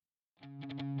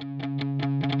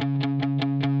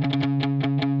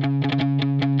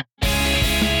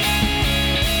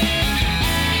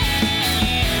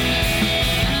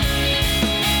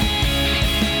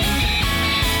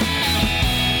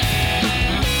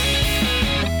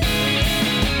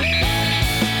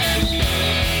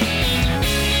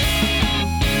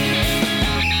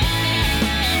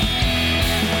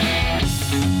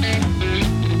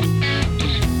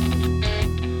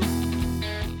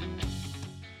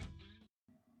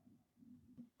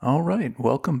All right,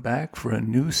 welcome back for a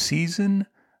new season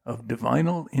of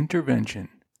Divinal Intervention.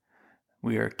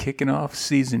 We are kicking off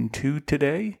season 2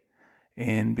 today,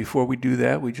 and before we do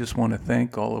that, we just want to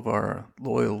thank all of our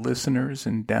loyal listeners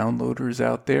and downloaders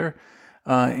out there.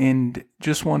 And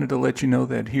just wanted to let you know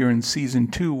that here in season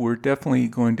 2, we're definitely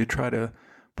going to try to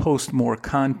post more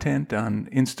content on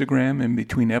Instagram in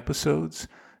between episodes.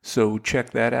 So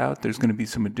check that out. There's going to be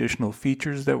some additional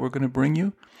features that we're going to bring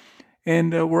you.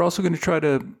 And we're also going to try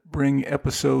to bring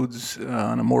episodes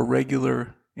on a more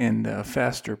regular and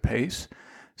faster pace.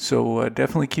 So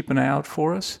definitely keep an eye out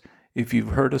for us. If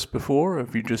you've heard us before, or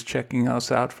if you're just checking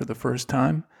us out for the first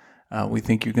time, we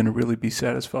think you're going to really be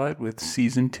satisfied with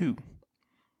Season 2.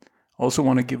 Also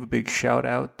want to give a big shout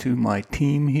out to my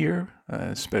team here,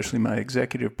 especially my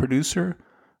executive producer,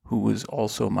 who is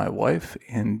also my wife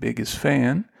and biggest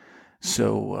fan.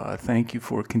 So thank you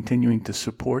for continuing to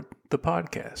support the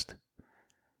podcast.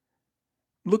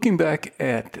 Looking back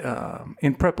at,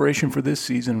 in preparation for this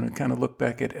season, we kind of look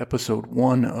back at episode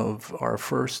 1 of our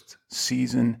first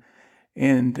season.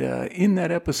 And in that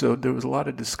episode, there was a lot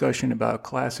of discussion about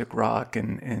classic rock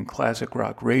and classic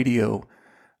rock radio,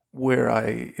 where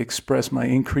I expressed my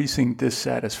increasing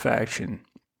dissatisfaction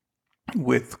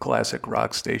with classic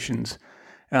rock stations,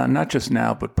 not just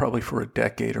now, but probably for a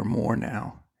decade or more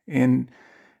now. And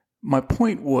my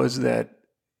point was that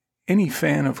any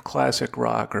fan of classic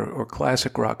rock or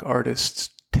classic rock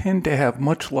artists tend to have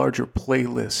much larger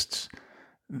playlists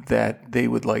that they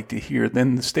would like to hear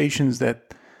than the stations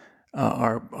that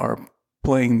are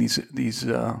playing these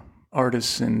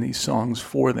artists and these songs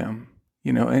for them.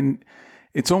 You know, and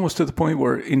it's almost to the point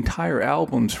where entire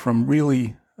albums from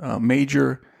really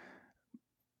major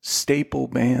staple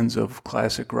bands of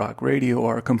classic rock radio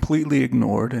are completely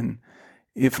ignored, and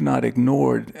if not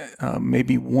ignored,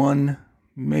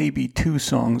 maybe 2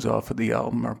 songs off of the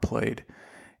album are played.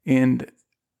 And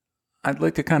I'd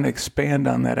like to kind of expand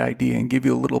on that idea and give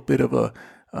you a little bit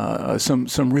of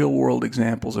some real world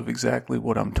examples of exactly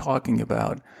what I'm talking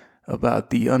about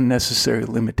the unnecessary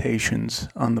limitations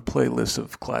on the playlist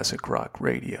of classic rock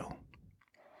radio.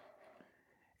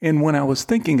 And when I was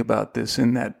thinking about this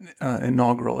in that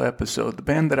inaugural episode, the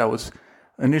band that I was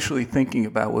initially thinking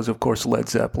about was, of course, Led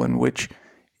Zeppelin, which,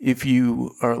 if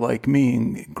you are like me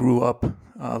and grew up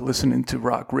listening to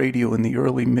rock radio in the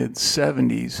early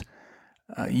mid-'70s,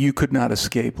 you could not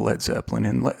escape Led Zeppelin.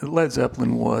 And Led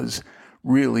Zeppelin was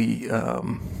really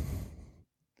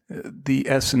the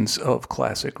essence of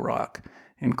classic rock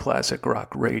and classic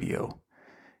rock radio.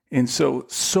 And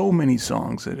so many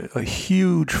songs, a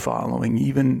huge following,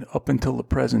 even up until the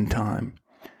present time.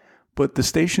 But the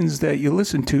stations that you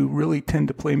listen to really tend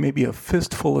to play maybe a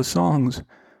fistful of songs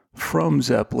from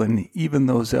Zeppelin, even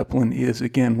though Zeppelin is,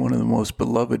 again, one of the most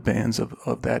beloved bands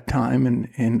of that time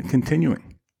and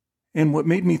continuing. And what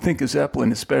made me think of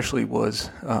Zeppelin especially was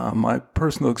my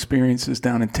personal experiences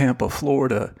down in Tampa,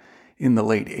 Florida in the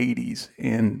late 80s.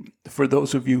 And for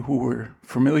those of you who were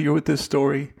familiar with this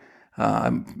story,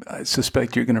 I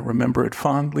suspect you're going to remember it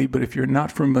fondly, but if you're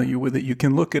not familiar with it, you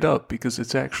can look it up because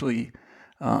it's actually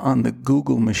on the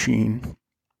Google machine.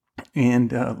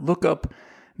 And look up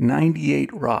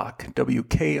 98 Rock,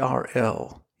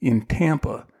 WKRL, in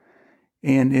Tampa.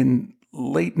 And in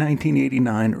late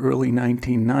 1989, early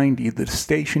 1990, the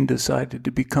station decided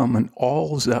to become an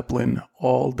all Zeppelin,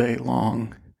 all day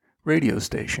long radio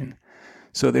station.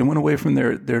 So they went away from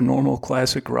their normal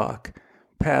classic rock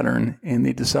pattern, and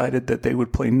they decided that they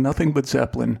would play nothing but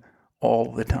Zeppelin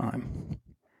all the time.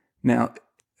 Now,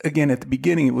 again, at the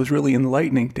beginning, it was really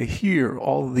enlightening to hear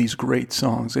all of these great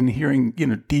songs and hearing,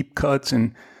 deep cuts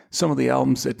and some of the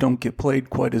albums that don't get played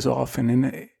quite as often.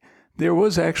 And there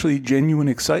was actually genuine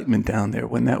excitement down there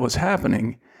when that was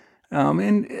happening.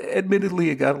 And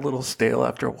admittedly, it got a little stale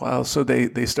after a while, so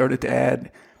they started to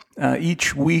add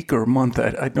each week or month,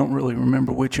 I don't really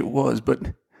remember which it was,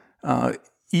 but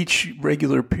each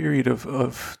regular period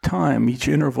of time, each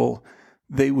interval,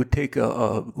 they would take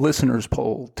a listener's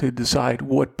poll to decide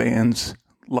what band's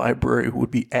library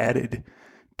would be added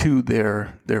to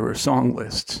their song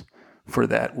lists for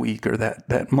that week or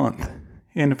that month.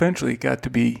 And eventually it got to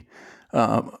be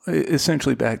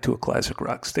essentially back to a classic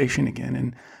rock station again.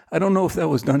 And I don't know if that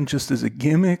was done just as a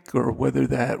gimmick or whether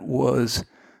that was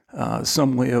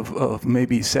some way of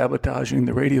maybe sabotaging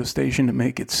the radio station to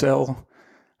make it sell.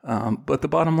 But the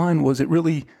bottom line was it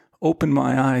really opened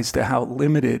my eyes to how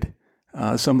limited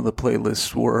some of the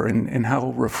playlists were and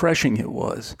how refreshing it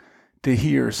was to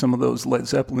hear some of those Led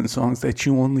Zeppelin songs that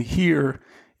you only hear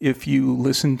if you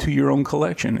listen to your own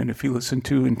collection and if you listen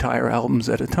to entire albums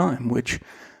at a time, which,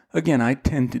 again, I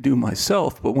tend to do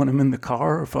myself. But when I'm in the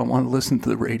car, if I want to listen to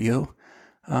the radio,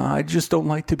 I just don't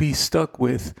like to be stuck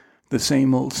with the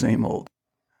same old, same old.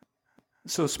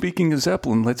 So speaking of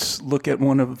Zeppelin, let's look at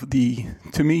one of the,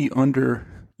 to me,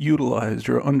 underutilized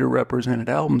or underrepresented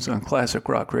albums on classic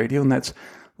rock radio, and that's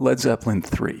Led Zeppelin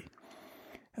 3.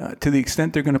 To the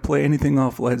extent they're going to play anything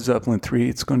off Led Zeppelin 3,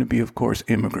 it's going to be, of course,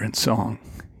 Immigrant Song.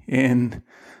 And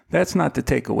that's not to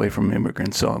take away from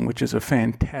Immigrant Song, which is a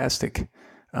fantastic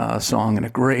song and a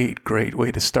great, great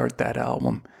way to start that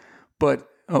album. But,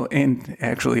 and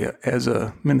actually, as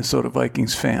a Minnesota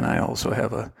Vikings fan, I also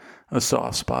have a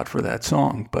soft spot for that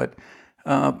song. But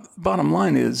bottom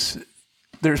line is,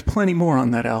 there's plenty more on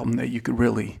that album that you could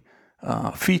really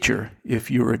feature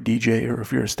if you're a DJ or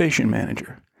if you're a station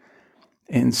manager.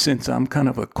 And since I'm kind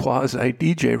of a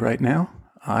quasi-DJ right now,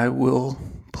 I will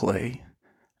play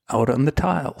Out on the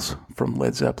Tiles from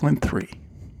Led Zeppelin 3.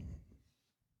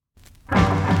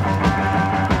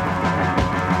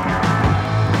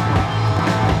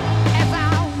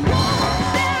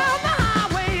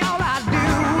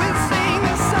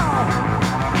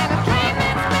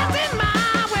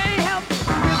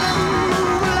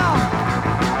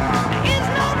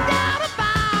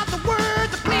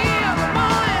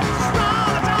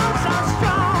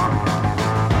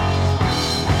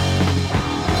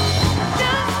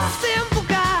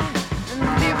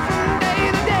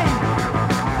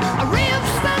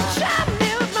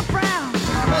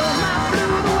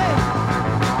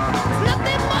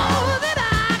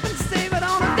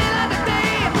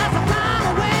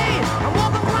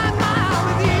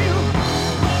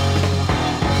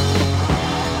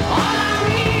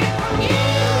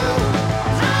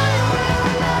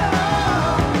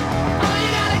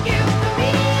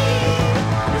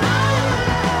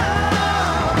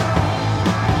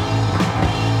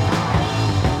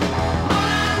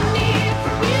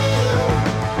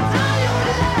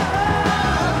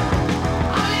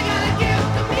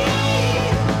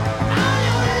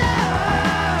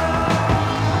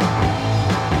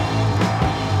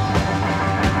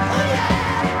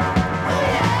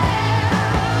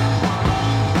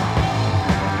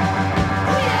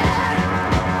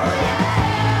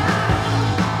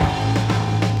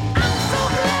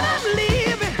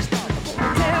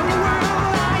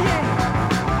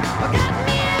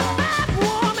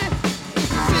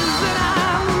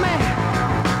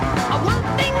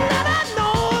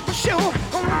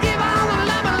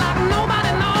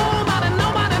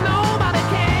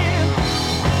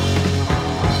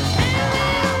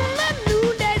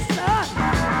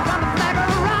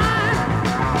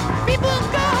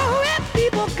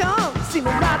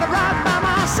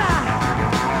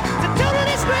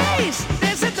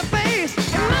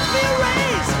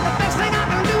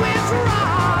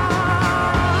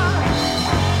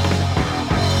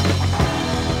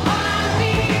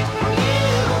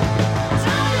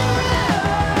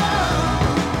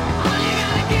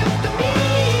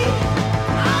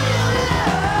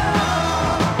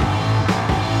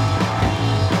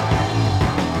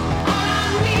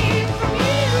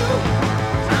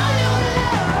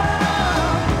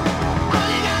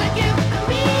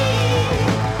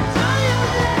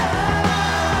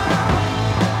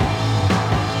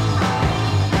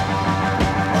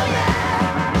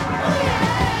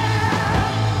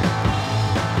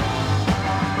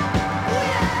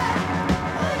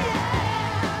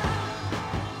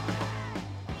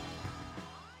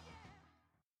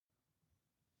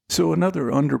 So another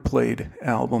underplayed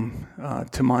album,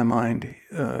 to my mind,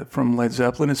 from Led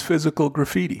Zeppelin is Physical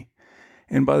Graffiti.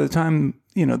 And by the time,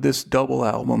 this double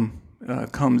album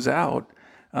comes out,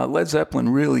 Led Zeppelin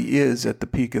really is at the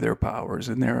peak of their powers,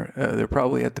 and they're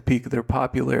probably at the peak of their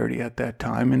popularity at that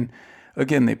time. And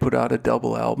again, they put out a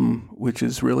double album, which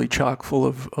is really chock full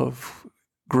of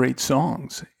great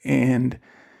songs. And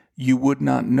you would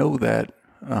not know that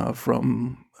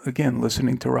from, again,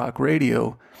 listening to rock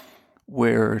radio,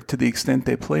 where to the extent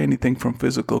they play anything from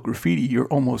Physical Graffiti, you're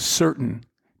almost certain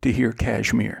to hear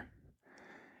Kashmir.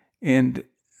 And,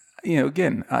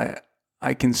 again,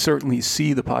 I can certainly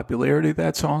see the popularity of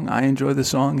that song. I enjoy the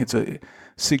song. It's a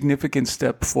significant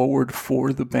step forward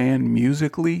for the band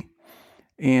musically.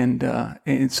 And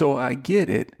so I get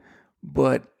it,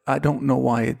 but I don't know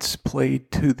why it's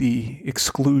played to the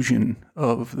exclusion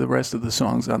of the rest of the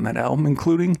songs on that album,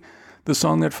 including the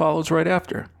song that follows right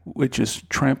after, which is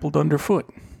Trampled Underfoot.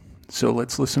 So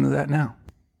let's listen to that now.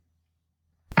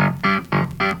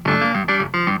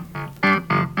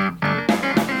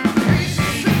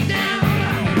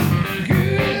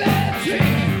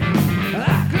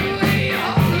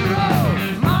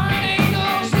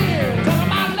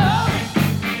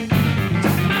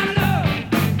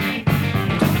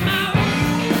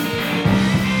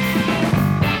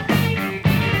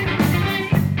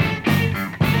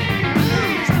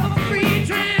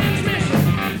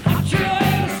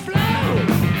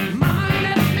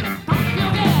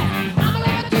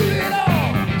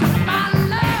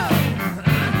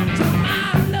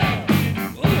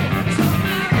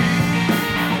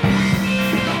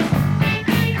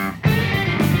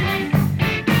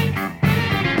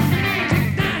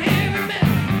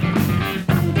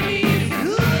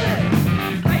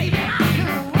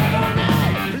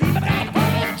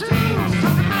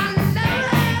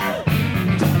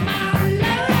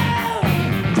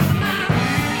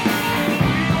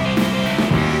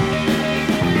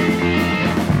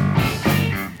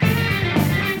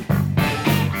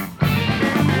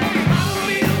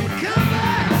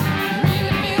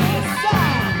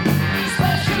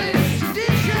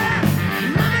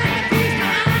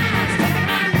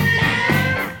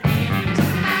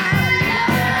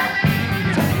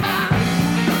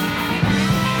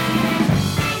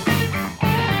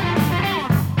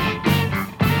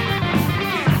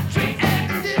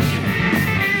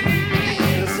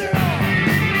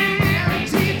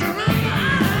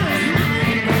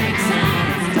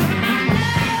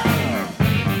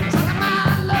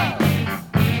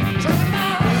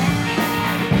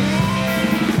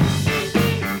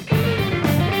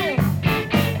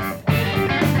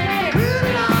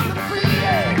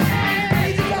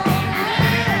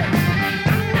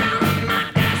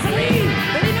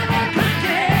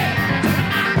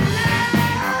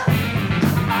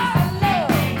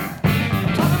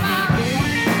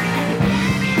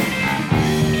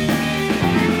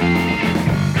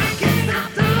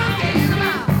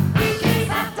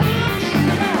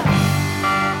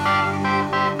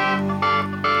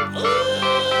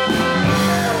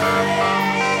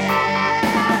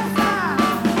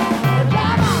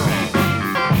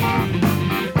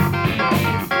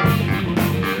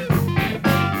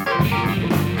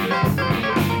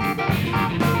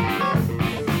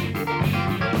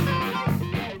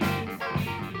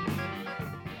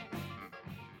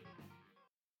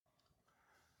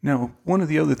 Now, one of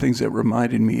the other things that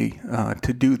reminded me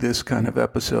to do this kind of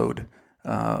episode,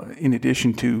 in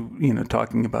addition to,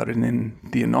 talking about it in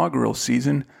the inaugural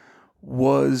season,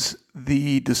 was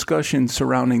the discussion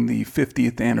surrounding the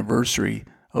 50th anniversary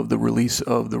of the release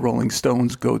of the Rolling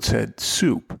Stones' Goat's Head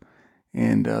Soup.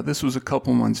 And this was a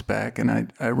couple months back,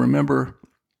 and I remember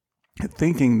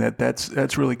thinking that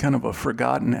that's really kind of a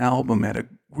forgotten album at a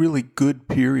really good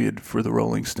period for the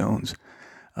Rolling Stones.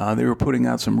 They were putting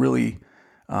out some really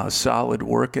solid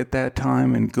work at that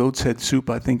time, and Goat's Head Soup,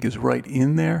 I think, is right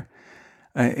in there.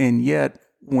 And yet,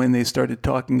 when they started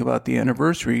talking about the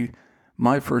anniversary,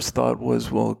 my first thought was,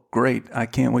 well, great, I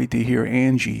can't wait to hear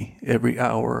Angie every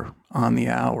hour on the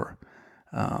hour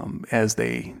as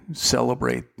they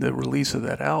celebrate the release of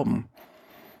that album.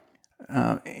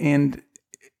 And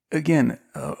again,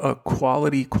 a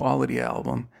quality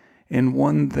album, and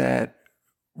one that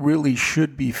really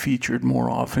should be featured more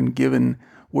often given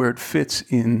where it fits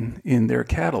in their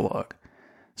catalog.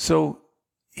 So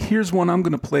here's one I'm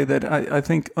going to play that I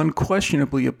think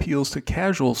unquestionably appeals to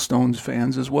casual Stones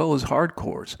fans as well as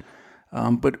hardcores,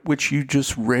 but which you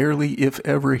just rarely, if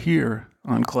ever, hear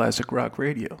on classic rock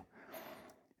radio.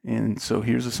 And so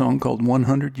here's a song called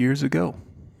 100 Years Ago.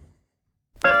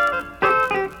 Went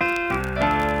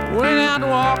out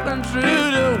walking through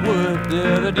the wood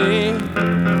the other day,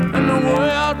 and the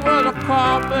world was a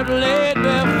carpet laid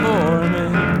before me.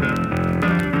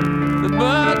 The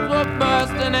birds were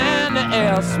bursting and the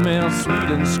air smelled sweet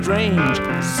and strange.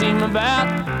 Seemed about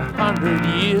 100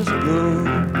 years ago.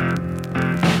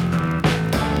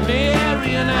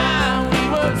 Mary and I, we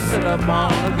would sit up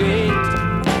on the gate,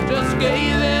 just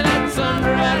gazing at some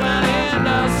dragon in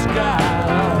the sky.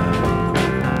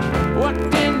 What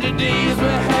tender days we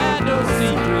had, those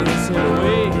secrets hid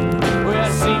away, where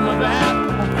it seemed about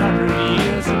 100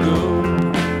 years ago.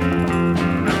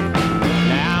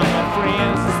 Now my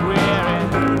friends are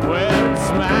swearing, wearing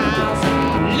smiles,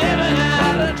 living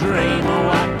out a dream of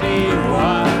what they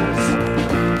was.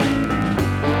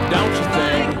 Don't you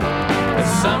think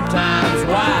it's sometimes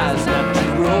wise not to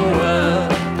grow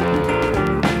up?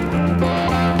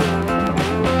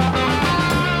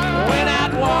 When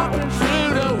out walking through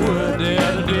the wood the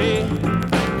other day,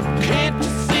 can't you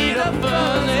see the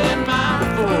buzz in my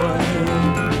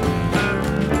forehead?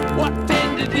 What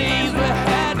tender days we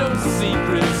had, those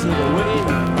secrets hid away.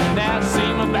 Now it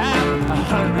seem about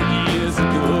 100 years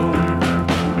ago.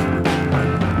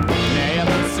 Now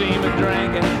you see me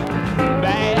drinking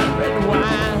bad red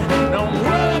wine. Don't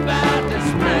worry about this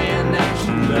man that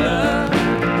you love.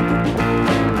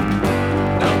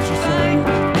 Don't you think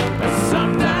it's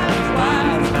sometimes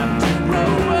wise not to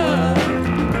grow up?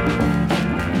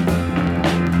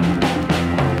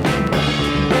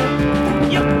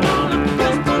 You're gonna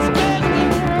kiss those days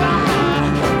goodbye.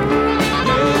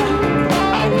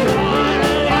 Yeah, I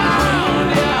wanna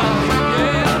love you.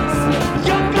 Yes,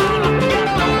 you're gonna kiss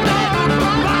those days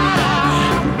goodbye.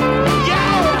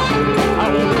 Yeah,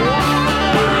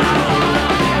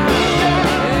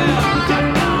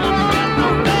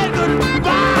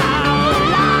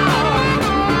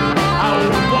 I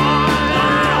wanna love you.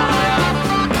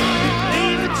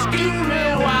 Please excuse me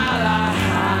while I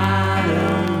hide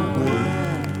away.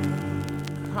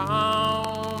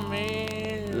 Call me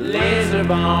lazy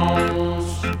bones.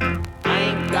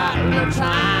 Ain't got no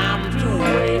time to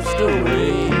waste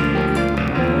away.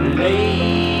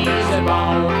 Lazy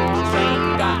bones.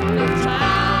 Ain't got no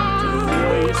time to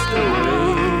waste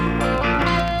away.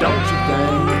 Don't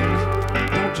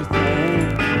you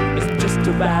think it's just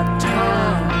about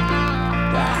time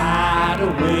to hide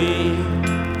away?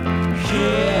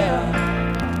 Yeah.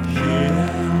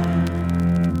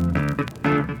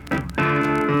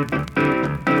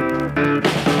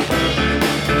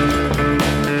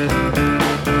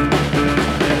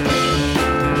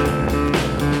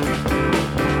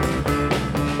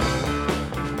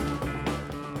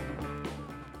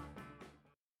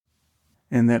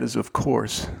 And that is, of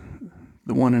course,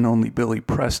 the one and only Billy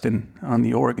Preston on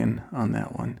the organ on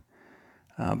that one.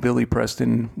 Billy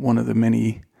Preston, one of the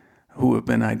many who have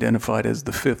been identified as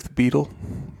the fifth Beatle.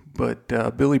 But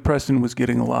Billy Preston was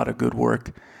getting a lot of good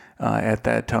work at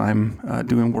that time,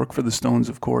 doing work for the Stones,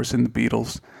 of course, and the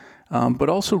Beatles, but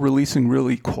also releasing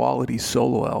really quality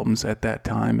solo albums at that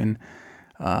time. And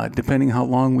depending how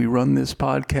long we run this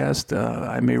podcast,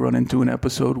 I may run into an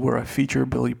episode where I feature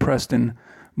Billy Preston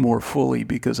more fully,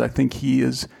 because I think he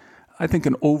is,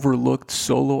 an overlooked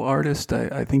solo artist.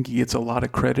 I think he gets a lot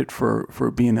of credit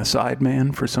for being a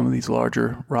sideman for some of these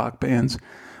larger rock bands.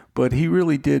 But he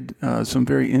really did some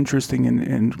very interesting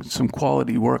and some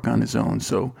quality work on his own.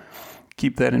 So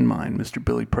keep that in mind, Mr.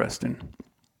 Billy Preston.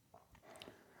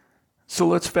 So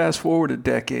let's fast forward a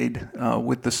decade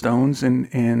with the Stones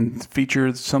and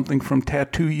feature something from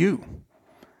Tattoo You.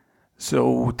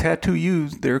 So Tattoo You,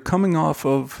 they're coming off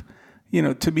of,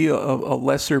 to be a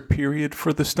lesser period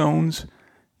for the Stones.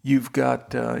 You've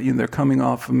got, they're coming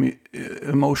off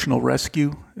Emotional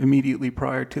Rescue immediately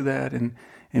prior to that,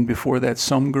 and before that,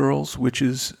 Some Girls, which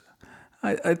is,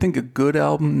 I think, a good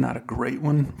album, not a great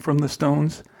one from the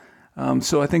Stones.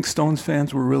 So I think Stones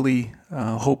fans were really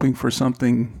hoping for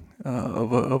something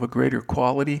of a greater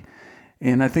quality,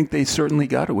 and I think they certainly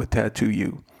got it with Tattoo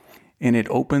You. And it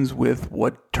opens with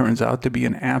what turns out to be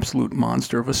an absolute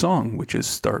monster of a song, which is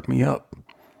Start Me Up.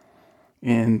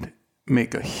 And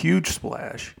make a huge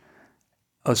splash.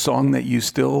 A song that you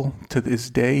still, to this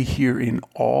day, hear in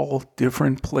all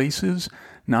different places,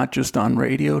 not just on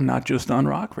radio, not just on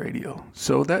rock radio.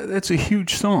 So that's a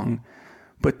huge song.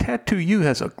 But Tattoo You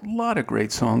has a lot of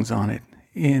great songs on it.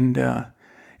 And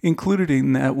included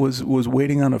in that was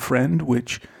Waiting on a Friend,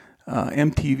 which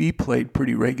MTV played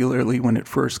pretty regularly when it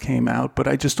first came out, but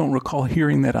I just don't recall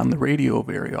hearing that on the radio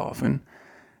very often.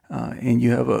 And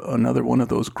you have another one of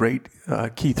those great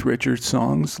Keith Richards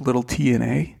songs, Little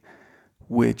TNA,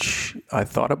 which I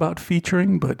thought about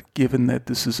featuring, but given that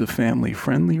this is a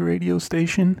family-friendly radio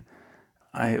station,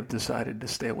 I have decided to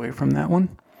stay away from that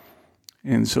one.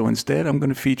 And so instead, I'm going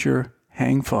to feature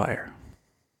Hang Fire.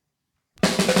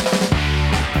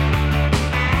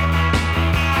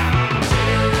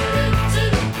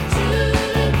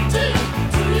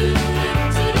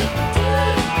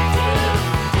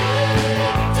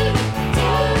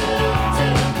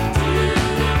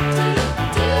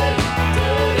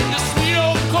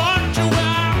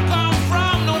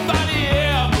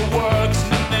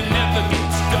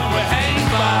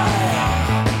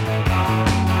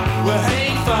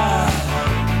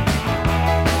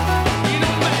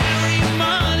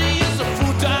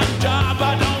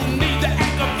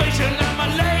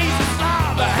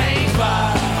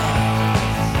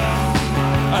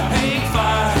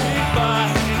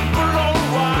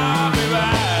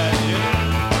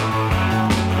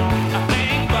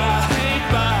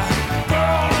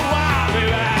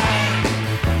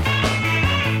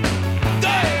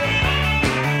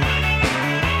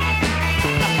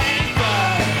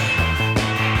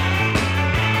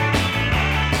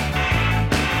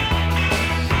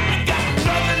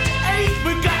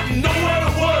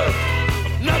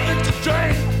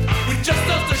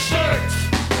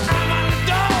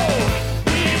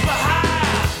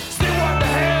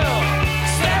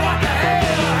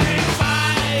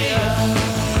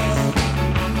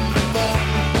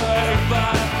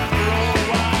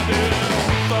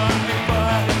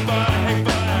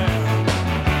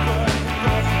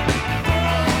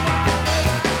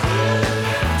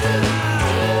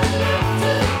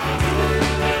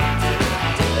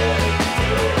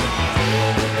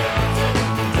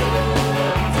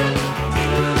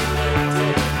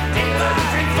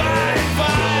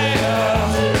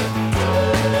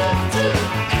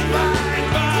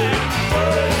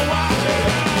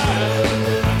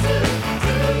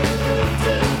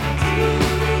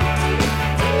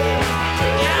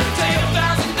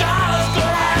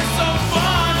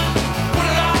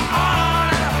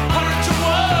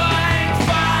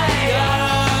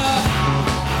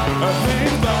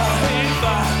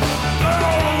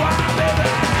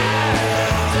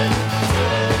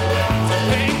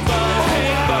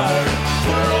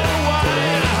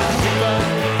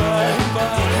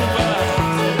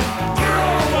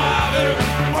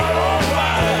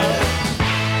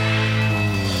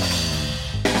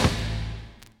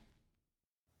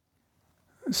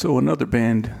 So another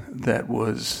band that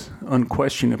was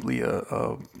unquestionably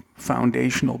a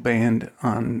foundational band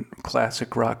on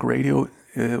classic rock radio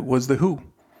was The Who.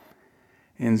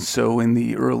 And so in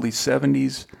the early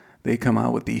 70s, they come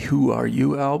out with the Who Are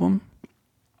You album,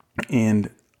 and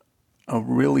a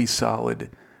really solid,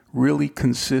 really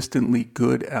consistently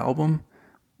good album.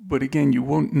 But again, you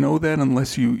won't know that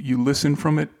unless you listen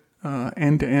from it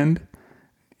end to end.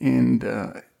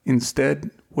 And instead,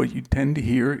 what you tend to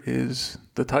hear is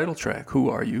the title track, Who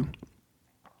Are You?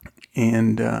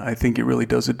 And I think it really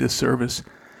does a disservice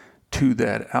to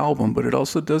that album, but it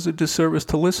also does a disservice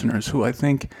to listeners who I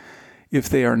think, if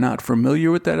they are not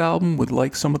familiar with that album, would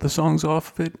like some of the songs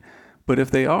off of it. But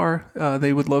if they are,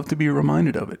 they would love to be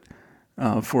reminded of it.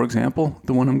 For example,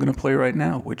 the one I'm going to play right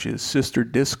now, which is Sister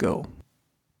Disco.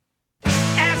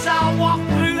 As I walked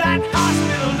through that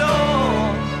hospital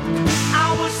door,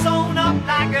 I was sewn up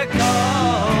like a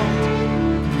coat.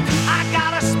 I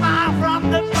got a smile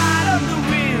from the bite of the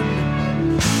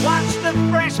wind, watch the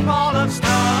fresh fall of snow.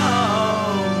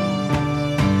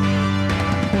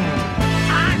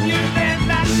 I knew then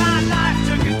that my life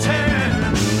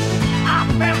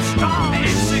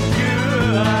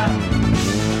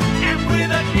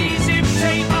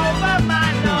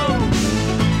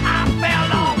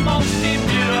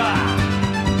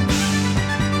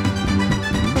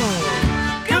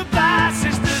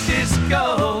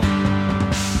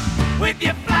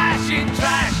flashing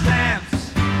trash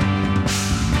lamps.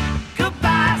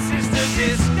 Goodbye, Sister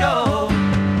Disco,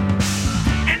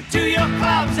 and to your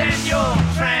clubs and your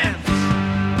tramps.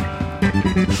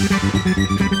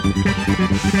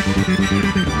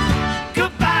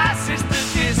 Goodbye, Sister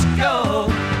Disco,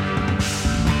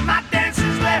 my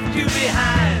dancers left you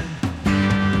behind.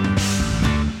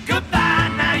 Goodbye,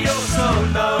 now you're so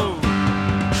low,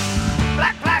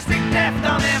 black plastic, deaf,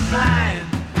 dumb and blind.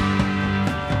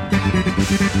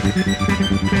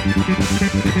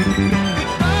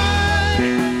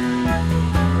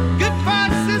 Goodbye,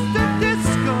 Sister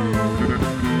Disco.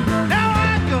 Now I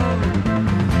go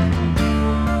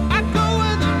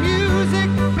where the music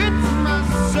fits my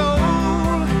soul.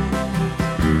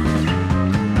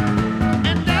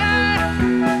 And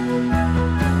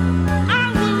I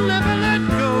will never let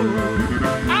go.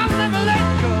 I'll never let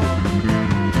go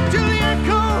till the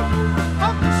echo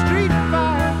of the street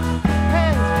fire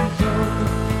has me so.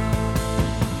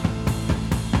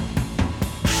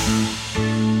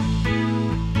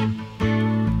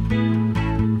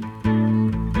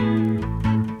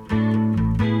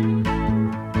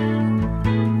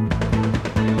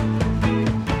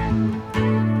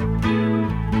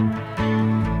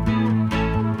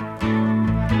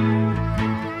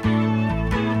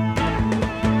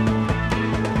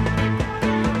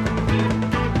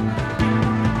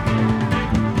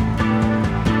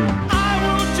 I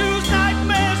will choose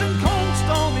nightmares and cold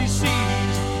stormy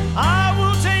seas. I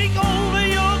will take over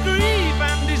your grief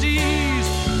and disease.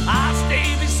 I'll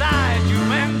stay beside you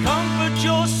and comfort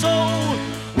your soul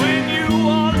when you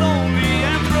are lonely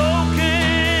and broken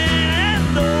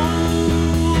and old.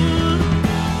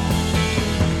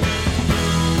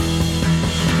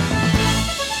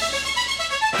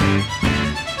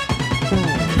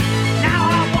 Now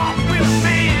I walk with a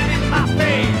man in my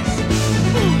face,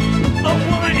 a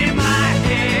woman in my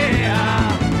hair.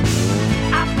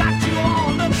 I've got you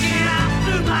all looking out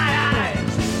through my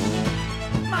eyes.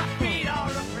 My feet are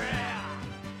a prayer.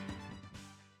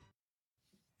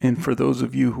 And for those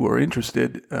of you who are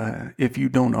interested, if you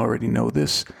don't already know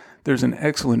this, there's an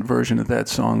excellent version of that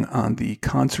song on the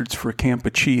Concerts for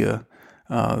Kampuchea,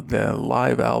 the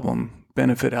live album,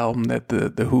 benefit album that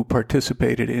the Who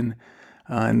participated in,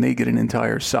 and they get an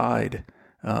entire side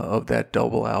of that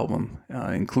double album,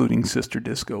 including Sister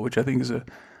Disco, which I think is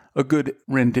a good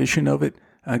rendition of it.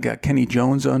 I got Kenny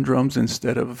Jones on drums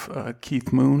instead of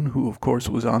Keith Moon, who of course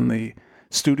was on the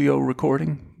studio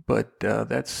recording, but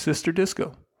that's Sister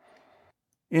Disco.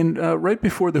 And right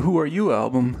before the Who Are You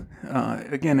album,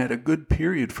 again, at a good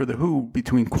period for the Who,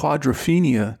 between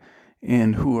Quadrophenia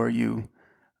and Who Are You,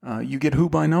 you get Who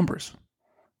by Numbers,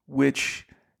 which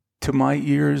to my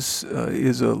ears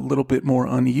is a little bit more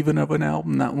uneven of an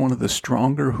album, not one of the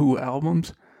stronger Who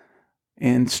albums.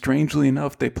 And strangely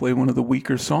enough, they play one of the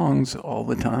weaker songs all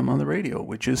the time on the radio,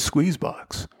 which is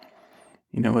Squeezebox.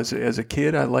 You know, as a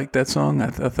kid, I liked that song. I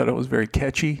thought it was very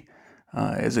catchy.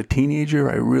 As a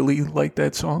teenager, I really liked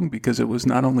that song because it was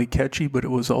not only catchy, but it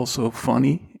was also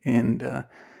funny and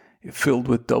filled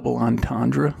with double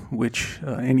entendre, which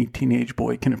any teenage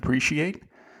boy can appreciate.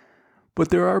 But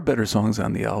there are better songs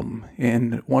on the album,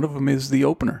 and one of them is the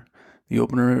opener. The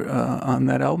opener on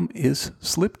that album is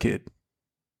Slip Kid.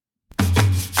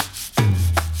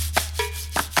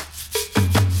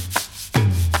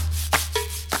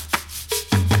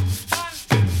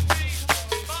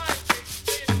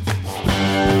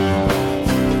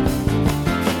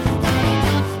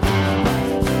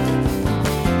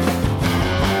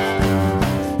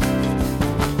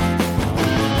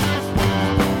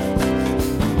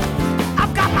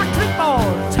 I've got my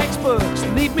clipboard, textbooks,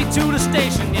 lead me to the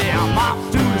station. Yeah, I'm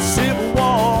off to the Civil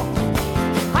War.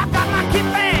 I've got my kit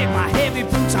bag, my heavy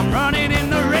boots. I'm running in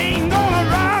the rain, gonna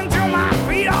run till my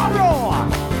feet all roar.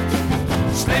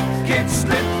 Slip kid,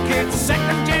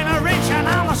 second generation.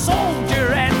 I'm a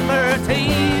soldier at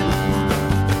 13.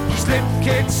 Slip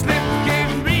kid,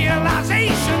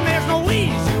 realization. There's no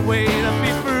easy way to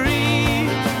be free.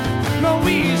 No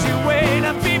easy way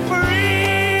to be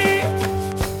free.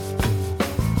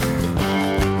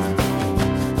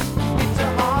 It's a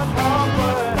hard, hard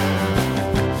world.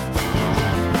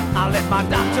 I left my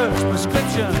doctor's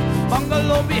prescription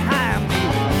bungalow behind me.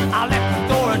 I left the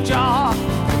door ajar.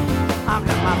 I've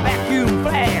got my vacuum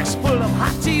flask full of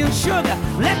hot tea and sugar.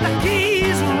 Left the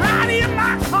keys right in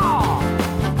my car.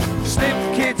 Slip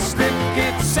kid,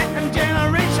 second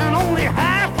generation, only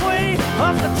halfway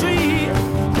up the tree.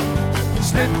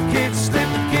 Slip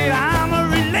kid, I'm a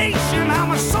relation.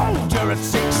 I'm a soldier at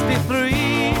 63.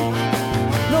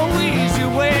 No easy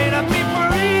way to be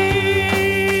free.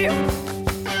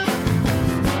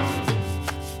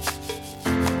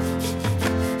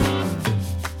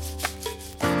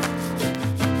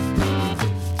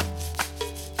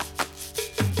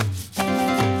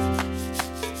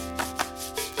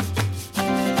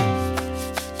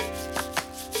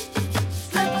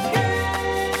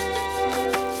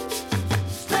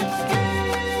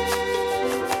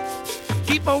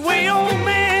 keep away, old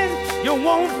man. You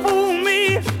won't fool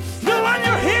me. Knowing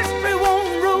your history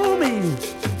won't rule me.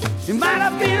 You might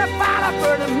have been a fighter,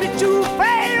 but admit you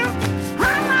failed.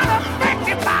 I'm not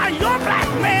affected by your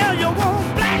blackmail. You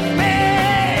won't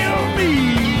blackmail me.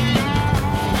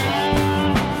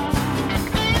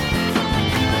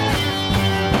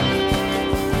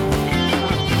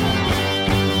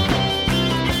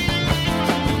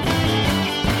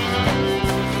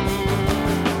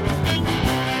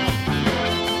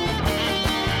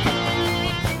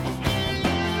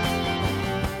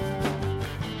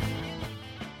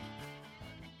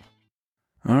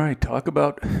 All right, talk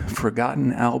about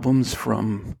forgotten albums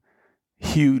from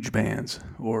huge bands,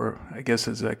 or I guess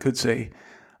as I could say,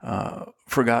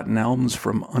 forgotten albums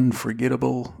from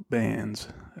unforgettable bands,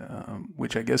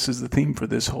 which I guess is the theme for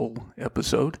this whole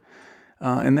episode,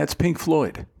 and that's Pink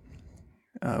Floyd.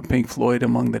 Pink Floyd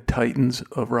among the titans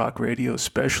of rock radio,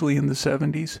 especially in the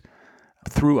 70s,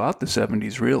 throughout the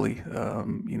 70s really,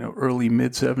 early,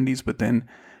 mid-70s, but then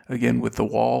again with The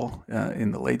Wall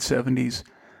in the late 70s,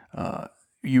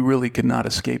 you really could not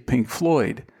escape Pink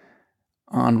Floyd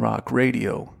on rock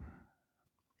radio,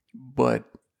 but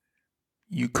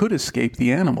you could escape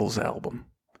the Animals album.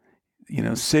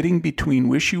 Sitting between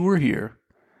Wish You Were Here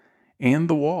and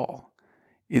The Wall,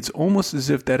 it's almost as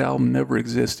if that album never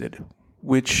existed,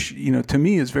 which, to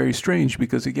me is very strange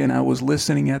because, again, I was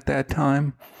listening at that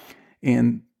time,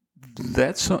 and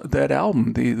that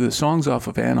album, the songs off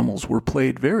of Animals were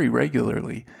played very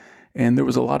regularly. And there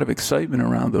was a lot of excitement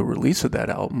around the release of that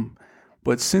album.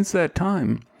 But since that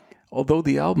time, although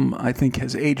the album, I think,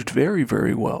 has aged very,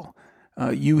 very well,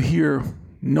 you hear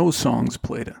no songs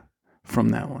played from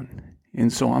that one.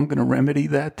 And so I'm going to remedy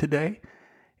that today.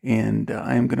 And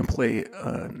I am going to play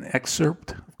an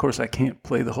excerpt. Of course, I can't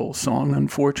play the whole song,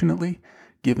 unfortunately,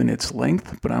 given its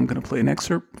length. But I'm going to play an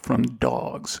excerpt from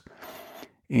Dogs.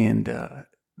 And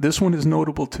this one is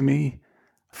notable to me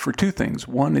for two things.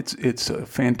 One, it's a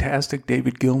fantastic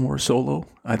David Gilmour solo.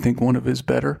 I think one of his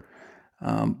better.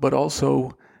 But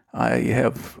also, I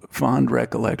have fond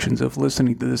recollections of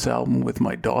listening to this album with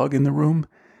my dog in the room.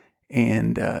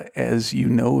 And as you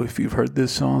know, if you've heard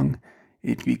this song,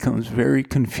 it becomes very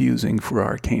confusing for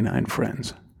our canine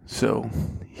friends. So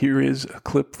here is a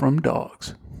clip from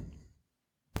Dogs.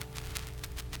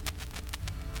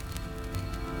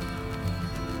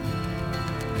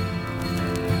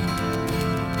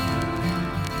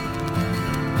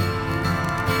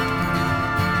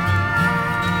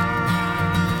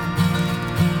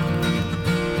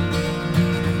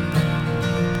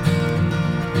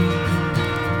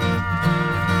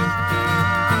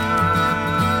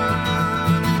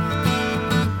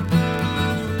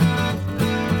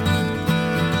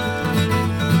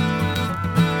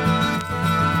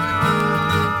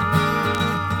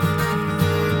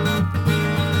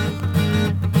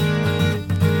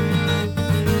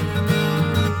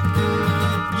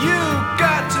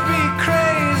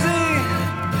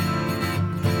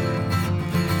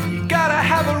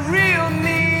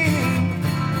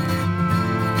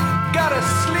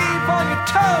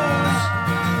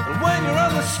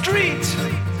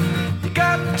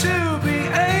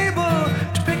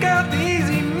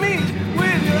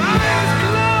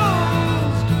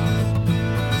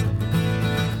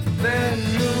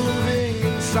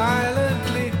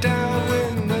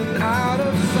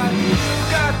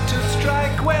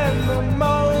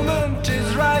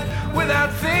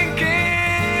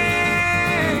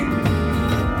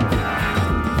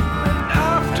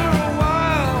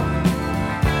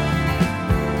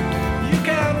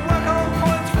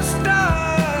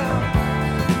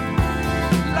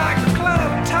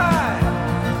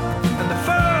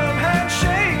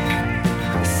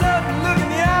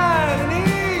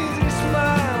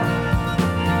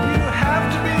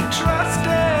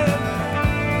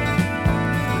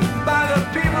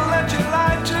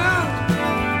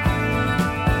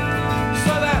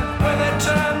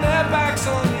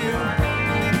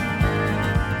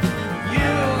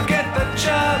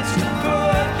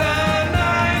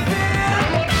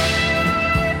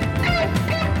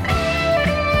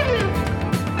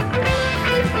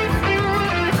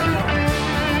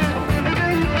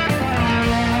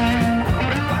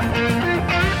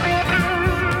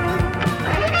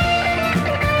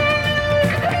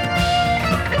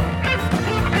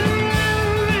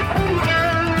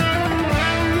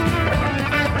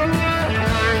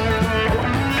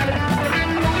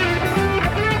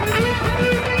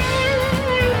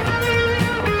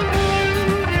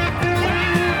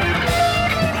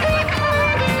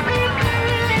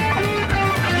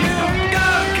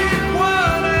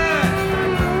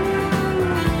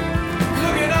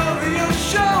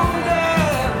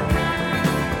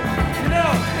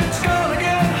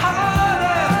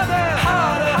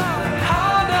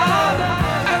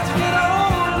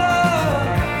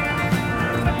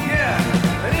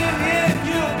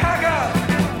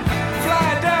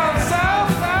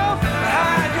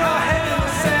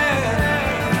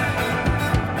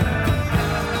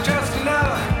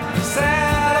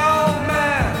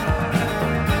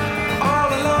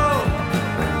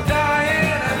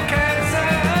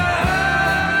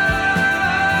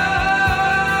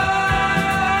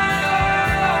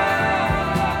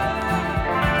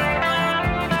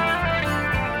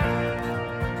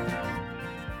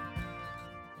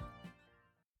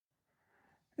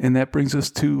 And that brings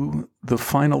us to the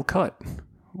final cut,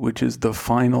 which is the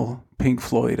final Pink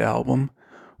Floyd album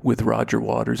with Roger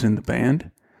Waters in the band.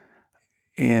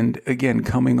 And again,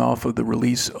 coming off of the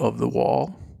release of The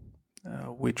Wall,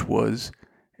 which was,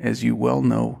 as you well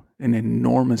know, an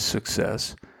enormous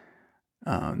success,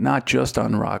 not just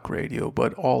on rock radio,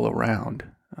 but all around,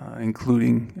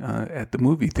 including at the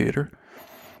movie theater.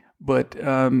 But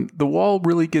The Wall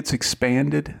really gets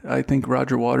expanded. I think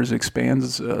Roger Waters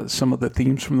expands some of the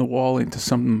themes from The Wall into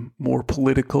some more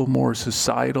political, more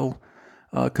societal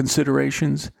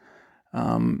considerations.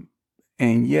 And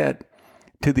yet,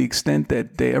 to the extent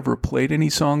that they ever played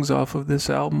any songs off of this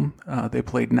album, they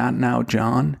played Not Now,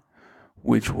 John,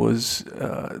 which was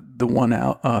the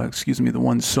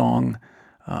one song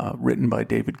written by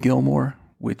David Gilmour,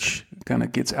 which kind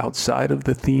of gets outside of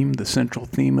the theme, the central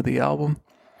theme of the album.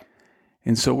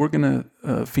 And so we're going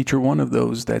to feature one of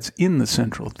those that's in the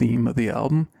central theme of the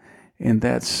album, and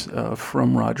that's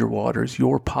from Roger Waters,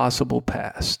 Your Possible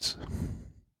Pasts.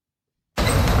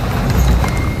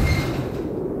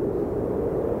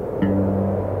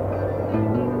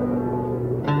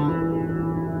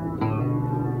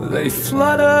 They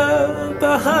flutter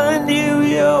behind you,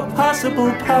 your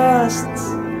possible pasts.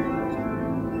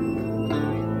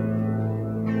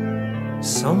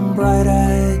 Some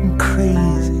bright-eyed and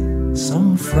crazy,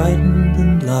 some frightened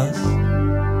and lost.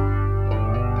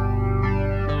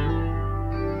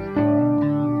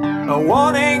 A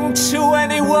warning to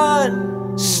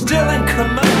anyone still in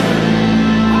command.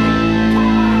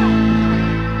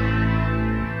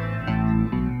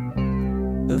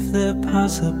 Of their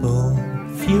possible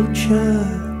future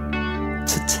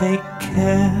to take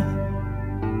care.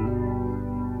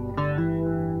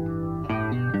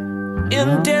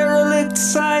 In derelict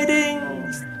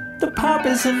sidings, the pop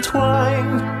is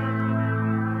entwined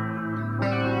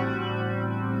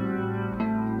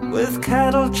with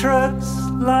cattle trucks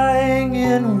lying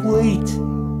in wait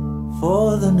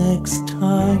for the next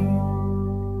time.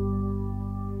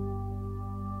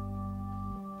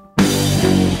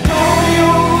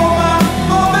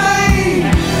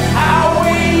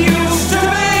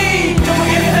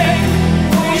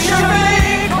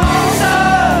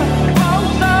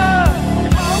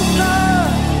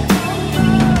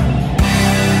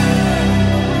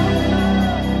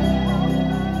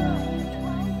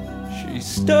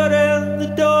 Stood in the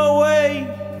doorway,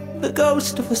 the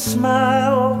ghost of a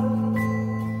smile,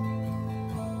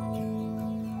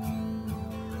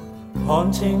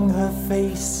 haunting her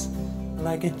face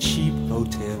like a cheap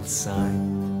hotel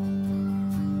sign.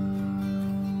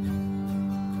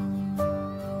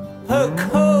 Her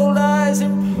cold eyes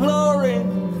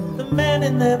imploring the men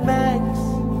in their bags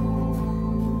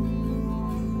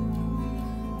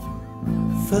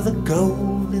for the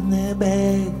gold in their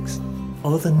bags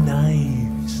or the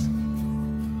knives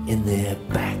in their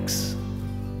backs.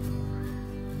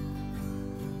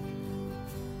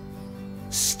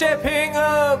 Stepping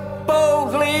up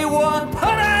boldly, one put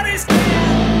out his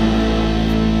hand.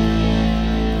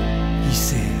 He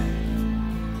said,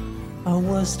 I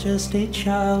was just a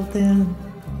child then,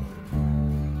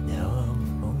 now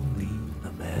I'm only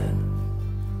a man.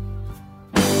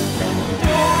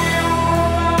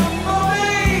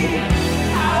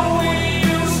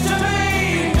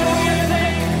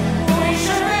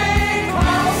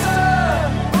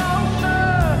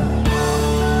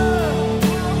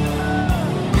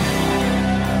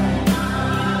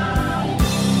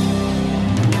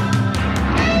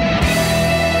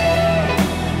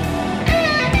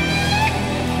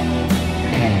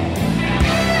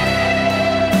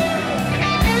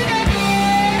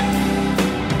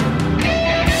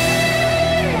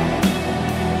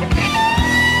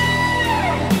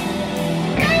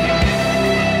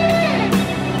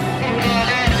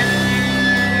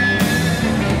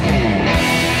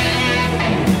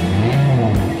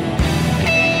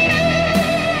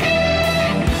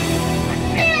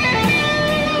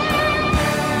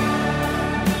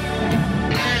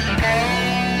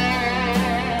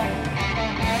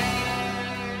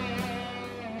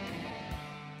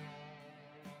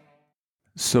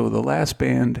 So the last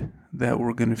band that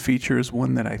we're going to feature is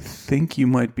one that I think you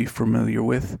might be familiar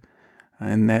with,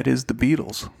 and that is the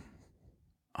Beatles.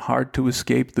 Hard to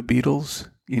escape the Beatles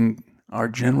in our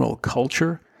general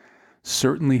culture,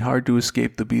 certainly hard to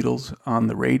escape the Beatles on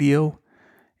the radio,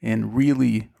 and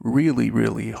really, really,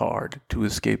 really hard to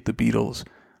escape the Beatles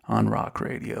on rock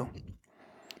radio.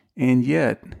 And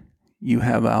yet, you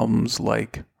have albums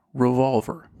like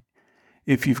Revolver.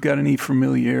 If you've got any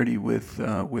familiarity with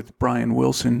Brian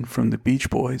Wilson from the Beach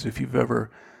Boys, if you've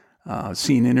ever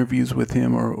seen interviews with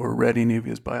him or read any of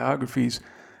his biographies,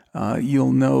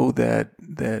 you'll know that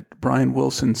Brian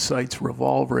Wilson cites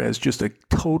Revolver as just a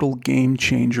total game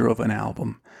changer of an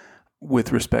album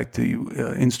with respect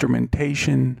to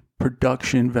instrumentation,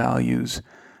 production values,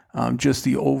 just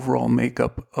the overall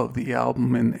makeup of the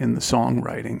album and the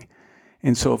songwriting.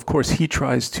 And so, of course, he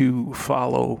tries to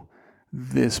follow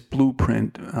this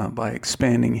blueprint by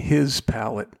expanding his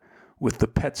palette with the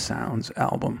Pet Sounds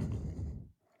album.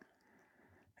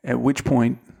 At which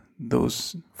point,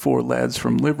 those four lads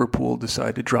from Liverpool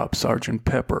decide to drop Sgt.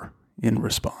 Pepper in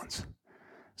response.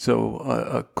 So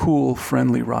a cool,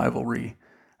 friendly rivalry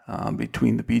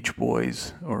between the Beach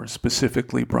Boys, or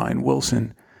specifically Brian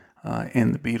Wilson,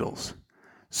 and the Beatles.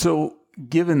 So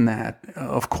given that,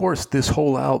 of course, this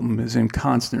whole album is in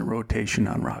constant rotation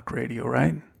on rock radio,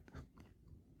 right?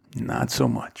 Not so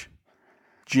much.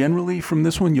 Generally, from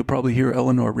this one, you'll probably hear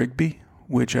Eleanor Rigby,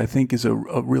 which I think is a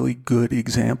really good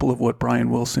example of what Brian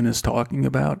Wilson is talking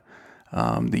about.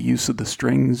 The use of the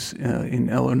strings in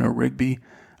Eleanor Rigby,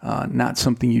 not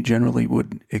something you generally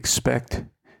would expect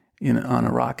on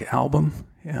a rock album,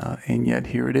 and yet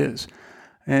here it is.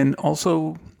 And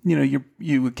also,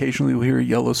 you occasionally will hear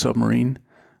Yellow Submarine,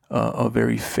 a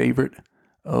very favorite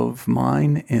of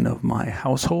mine and of my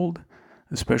household,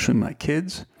 especially my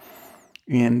kids.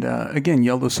 And again,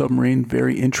 Yellow Submarine,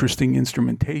 very interesting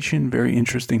instrumentation, very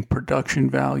interesting production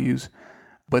values,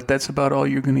 but that's about all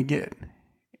you're going to get.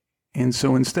 And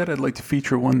so instead, I'd like to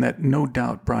feature one that no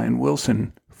doubt Brian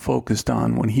Wilson focused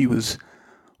on when he was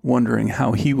wondering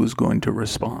how he was going to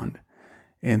respond.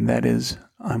 And that is,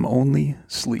 I'm Only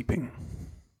Sleeping.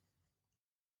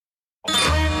 When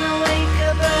I wake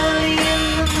up early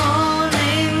in the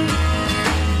morning,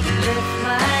 lift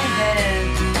my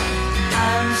head,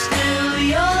 I'm still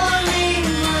yawning.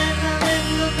 When I'm in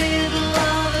the middle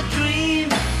of a dream,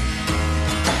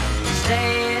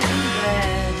 stay in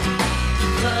bed,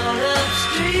 float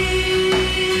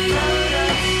upstream,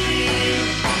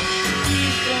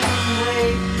 please don't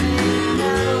wake me,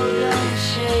 no, don't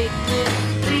shake me,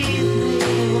 leave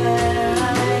me where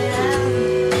I am,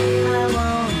 I'm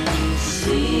only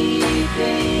sleeping.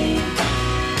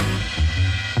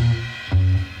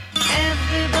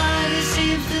 Everybody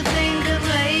seems to think I'm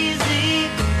lazy,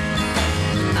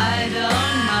 I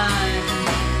don't mind,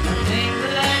 I think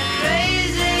they're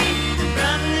crazy,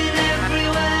 running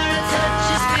everywhere at such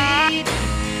a speed,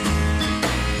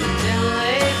 until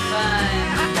they find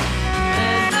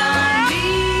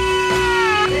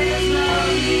there's no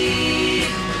need,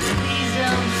 please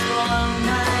don't spoil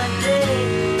my day,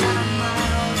 I'm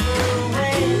miles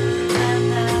away,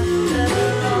 and after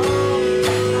all, I'm only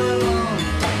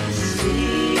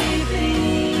sleeping.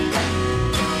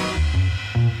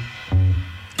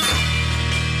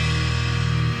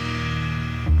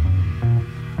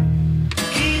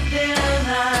 Keeping an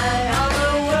eye on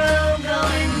the world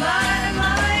going by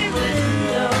my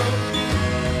window,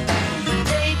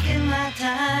 taking my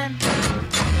time,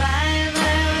 lying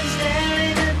there and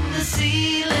staring at the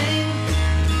ceiling,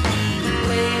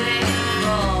 waiting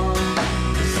for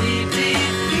a sleepy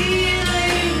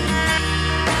feeling.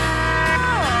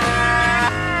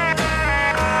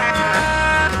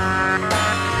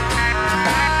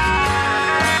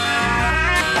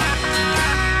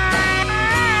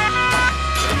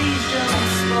 Please don't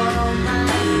spoil my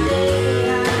day,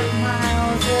 I'm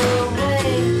miles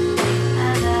away,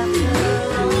 and after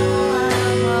all,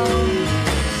 I'm only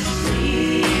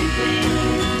sleeping.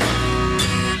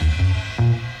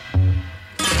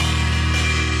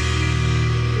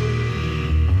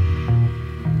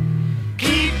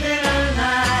 Keeping an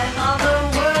eye on the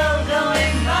world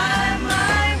going by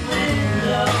my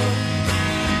window,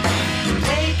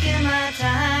 taking my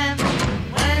time.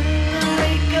 When I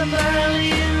wake up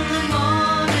early in the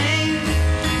morning,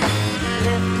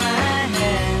 lift my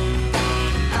head,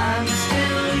 I'm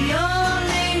still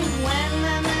yawning. When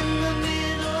I'm in the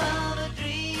middle of a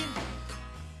dream,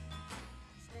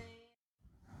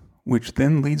 Which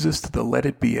then leads us to the Let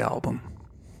It Be album,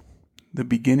 the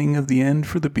beginning of the end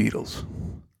for the Beatles.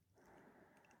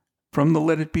 From the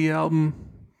Let It Be album,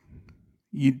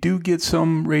 you do get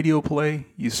some radio play.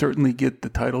 You certainly get the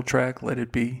title track, Let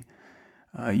It Be.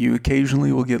 You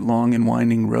occasionally will get Long and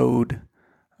Winding Road,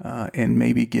 and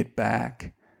maybe Get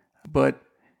Back. But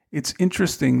it's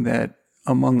interesting that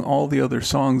among all the other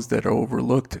songs that are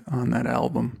overlooked on that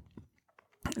album,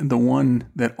 the one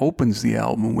that opens the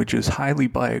album, which is highly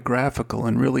biographical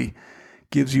and really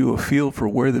gives you a feel for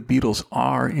where the Beatles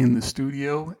are in the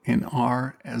studio and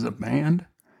are as a band,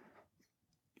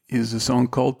 is a song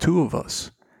called Two of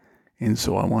Us. And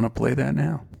so I want to play that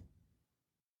now.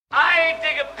 I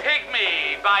Dig a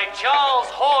Pygmy by Charles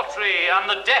Hawtrey and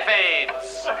the Deaf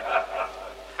Aids.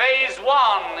 Phase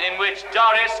 1, in which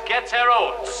Doris gets her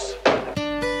oats.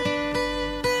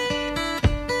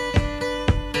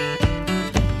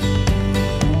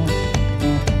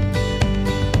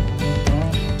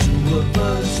 Two of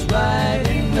us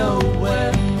riding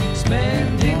nowhere,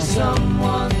 spending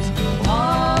someone's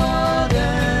hard-earned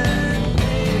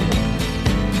day.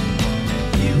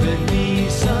 You and me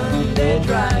Sunday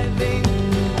driving,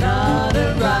 not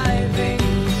arriving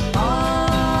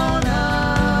on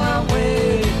our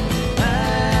way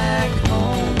back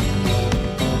home.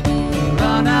 We're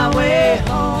on our way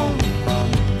home.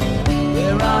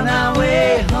 We're on our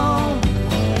way home.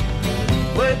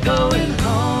 We're going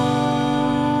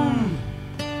home.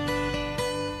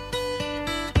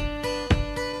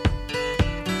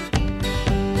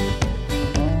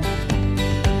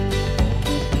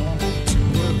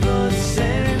 Two of us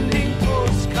sending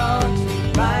postcards,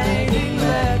 writing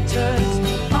letters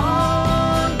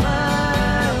on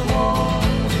my wall.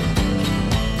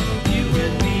 You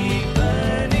and me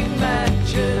burning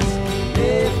matches,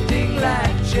 lifting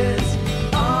latches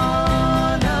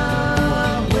on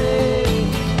our way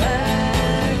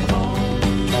back home.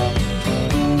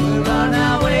 We're on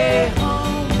our way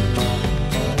home.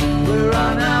 We're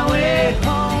on our way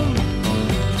home.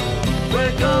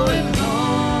 We're going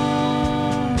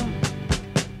home.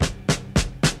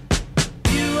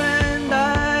 You and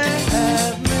I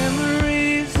have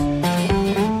memories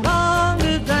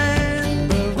longer than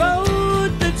the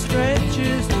road that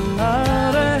stretches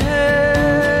out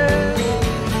ahead.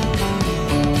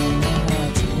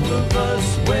 Two of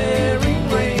us wearing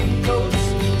raincoats,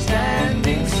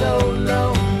 standing so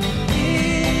low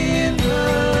in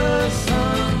the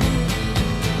sun.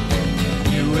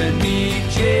 You and me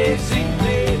chasing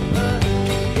paper,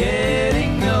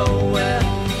 getting nowhere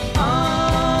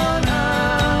on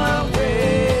our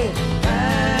way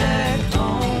back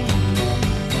home.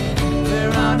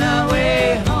 We're on our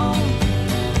way home.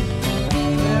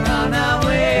 We're on our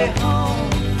way home.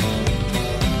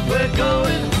 We're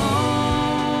going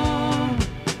home.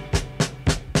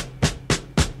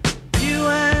 You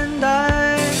and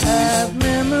I have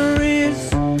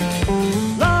memories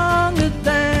longer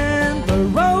than the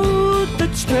road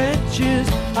that stretches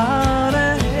out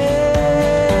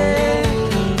ahead.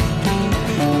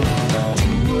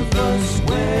 Two of us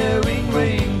wearing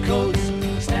raincoats,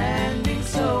 standing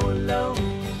so low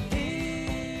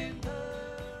in the...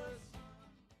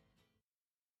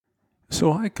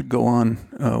 So I could go on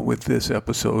with this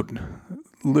episode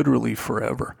literally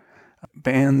forever.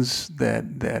 Bands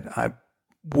that I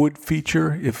would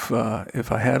feature if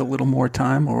I had a little more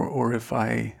time, or if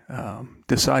I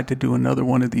decide to do another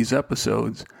one of these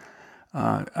episodes.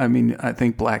 I mean, I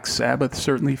think Black Sabbath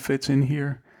certainly fits in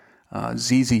here.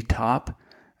 ZZ Top,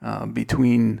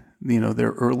 between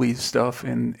their early stuff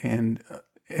and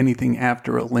anything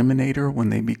after Eliminator when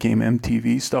they became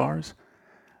MTV stars.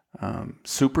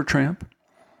 Supertramp,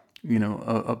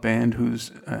 a band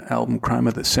whose album Crime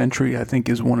of the Century I think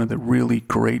is one of the really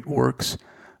great works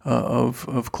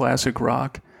of classic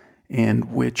rock, and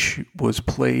which was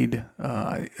played,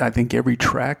 I think every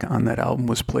track on that album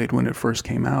was played when it first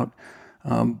came out.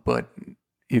 But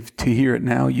if to hear it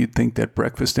now, you'd think that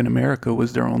Breakfast in America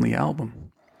was their only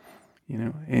album.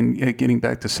 And getting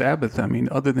back to Sabbath, I mean,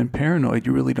 other than Paranoid,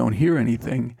 you really don't hear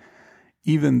anything,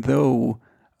 even though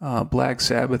Black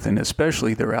Sabbath, and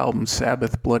especially their album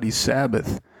Sabbath, Bloody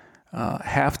Sabbath,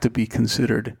 have to be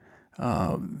considered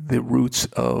the roots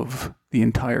of the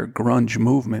entire grunge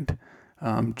movement.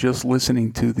 Just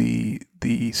listening to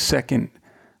the second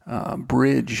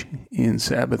bridge in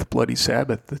Sabbath, Bloody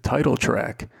Sabbath, the title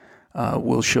track,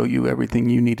 will show you everything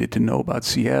you needed to know about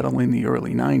Seattle in the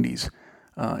early 90s.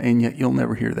 And yet you'll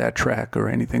never hear that track or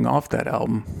anything off that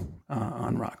album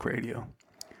on rock radio.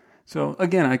 So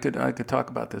again, I could talk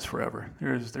about this forever.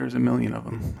 There's a million of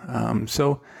them.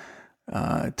 So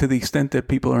to the extent that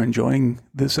people are enjoying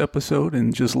this episode,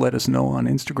 and just let us know on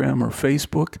Instagram or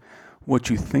Facebook what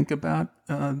you think about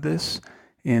this,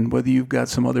 and whether you've got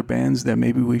some other bands that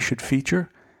maybe we should feature,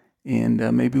 and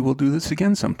maybe we'll do this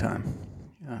again sometime.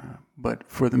 But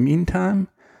for the meantime,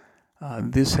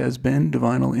 this has been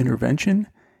Divinal Intervention,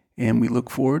 and we look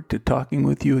forward to talking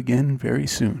with you again very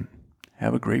soon.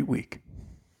 Have a great week.